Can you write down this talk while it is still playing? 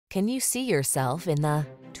Can you see yourself in the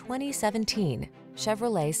 2017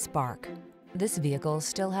 Chevrolet Spark? This vehicle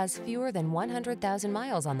still has fewer than 100,000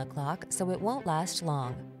 miles on the clock, so it won't last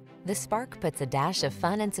long. The Spark puts a dash of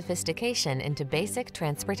fun and sophistication into basic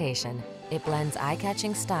transportation. It blends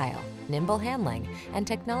eye-catching style, nimble handling, and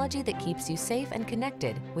technology that keeps you safe and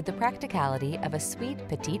connected with the practicality of a sweet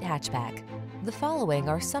petite hatchback. The following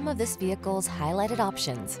are some of this vehicle's highlighted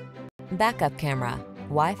options: backup camera,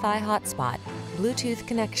 Wi-Fi hotspot, Bluetooth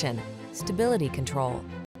connection, stability control,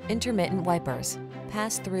 intermittent wipers,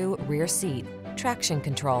 pass-through rear seat, traction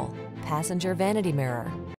control, passenger vanity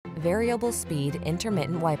mirror, variable speed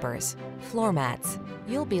intermittent wipers, floor mats.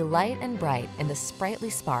 You'll be light and bright in the sprightly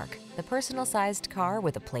Spark, the personal-sized car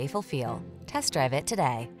with a playful feel. Test drive it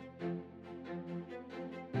today.